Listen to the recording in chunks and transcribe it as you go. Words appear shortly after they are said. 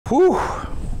Whew,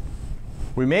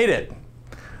 we made it.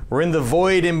 We're in the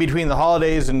void in between the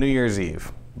holidays and New Year's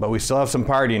Eve, but we still have some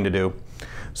partying to do.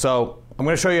 So I'm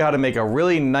gonna show you how to make a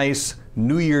really nice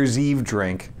New Year's Eve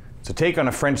drink. It's a take on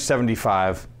a French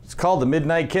 75. It's called the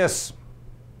Midnight Kiss.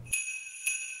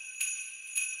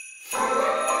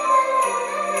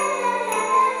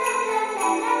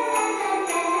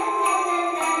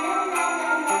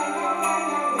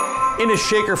 In a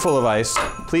shaker full of ice,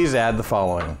 please add the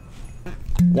following.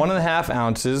 1.5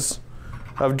 ounces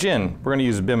of gin. We're gonna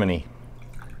use Bimini.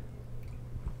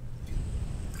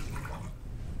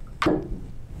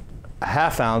 A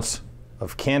 1/2 ounce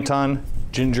of Canton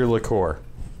ginger liqueur.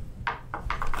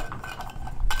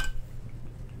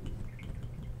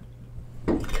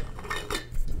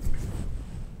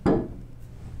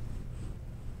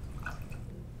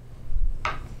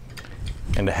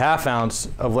 And a 1/2 ounce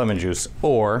of lemon juice,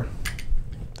 or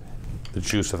the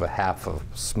juice of a half of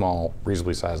a small,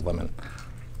 reasonably sized lemon.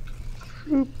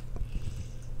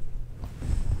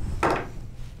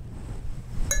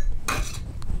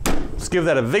 Let's give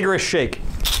that a vigorous shake.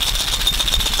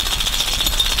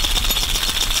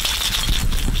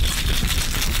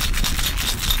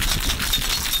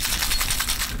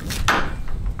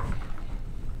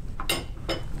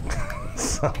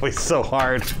 It's always so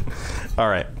hard. All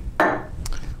right,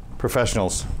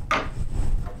 professionals.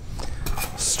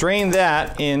 Strain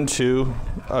that into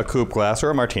a coupe glass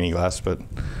or a martini glass, but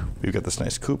we've got this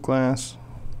nice coupe glass.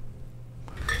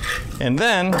 And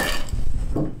then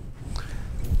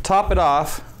top it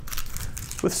off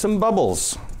with some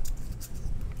bubbles.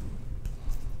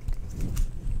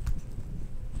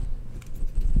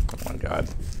 Oh my God.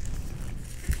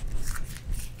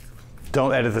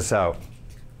 Don't edit this out.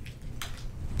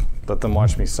 Let them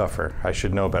watch me suffer. I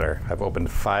should know better. I've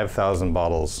opened 5,000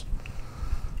 bottles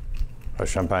of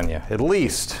champagne, at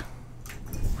least.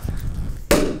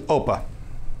 Opa.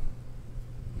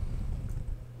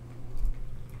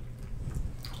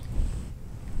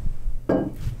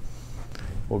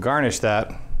 We'll garnish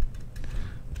that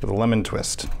with a lemon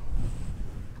twist.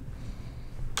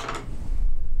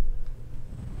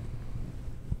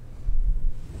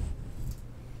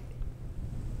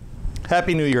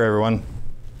 Happy New Year, everyone.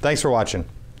 Thanks for watching.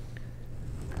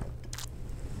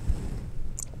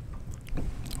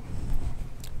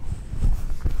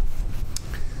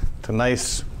 It's a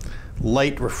nice,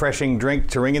 light, refreshing drink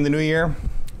to ring in the new year.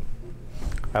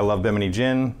 I love Bimini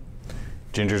gin.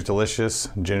 Ginger's delicious.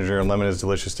 Ginger and lemon is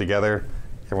delicious together.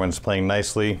 Everyone's playing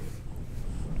nicely.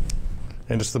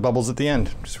 And just the bubbles at the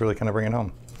end, just really kind of bring it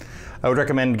home. I would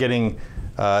recommend getting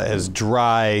as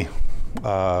dry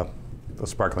a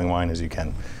sparkling wine as you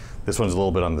can. This one's a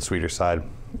little bit on the sweeter side.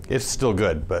 It's still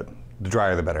good, but the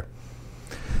drier the better.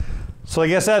 So I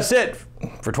guess that's it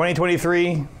for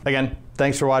 2023. Again,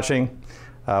 thanks for watching.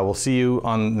 We'll see you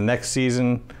on the next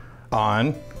season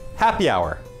on Happy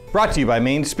Hour, brought to you by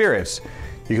Maine Spirits.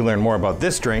 You can learn more about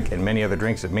this drink and many other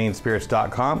drinks at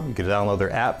mainspirits.com. You can download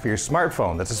their app for your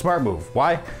smartphone. That's a smart move.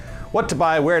 Why? What to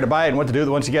buy, where to buy it, and what to do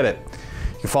once you get it.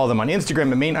 You can follow them on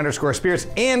Instagram at Maine_spirits,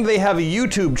 and they have a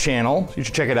YouTube channel. You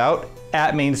should check it out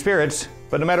at Maine Spirits.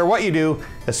 But no matter what you do,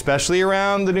 especially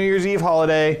around the New Year's Eve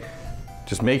holiday,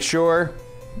 just make sure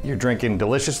you're drinking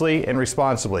deliciously and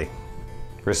responsibly.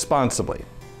 Responsibly.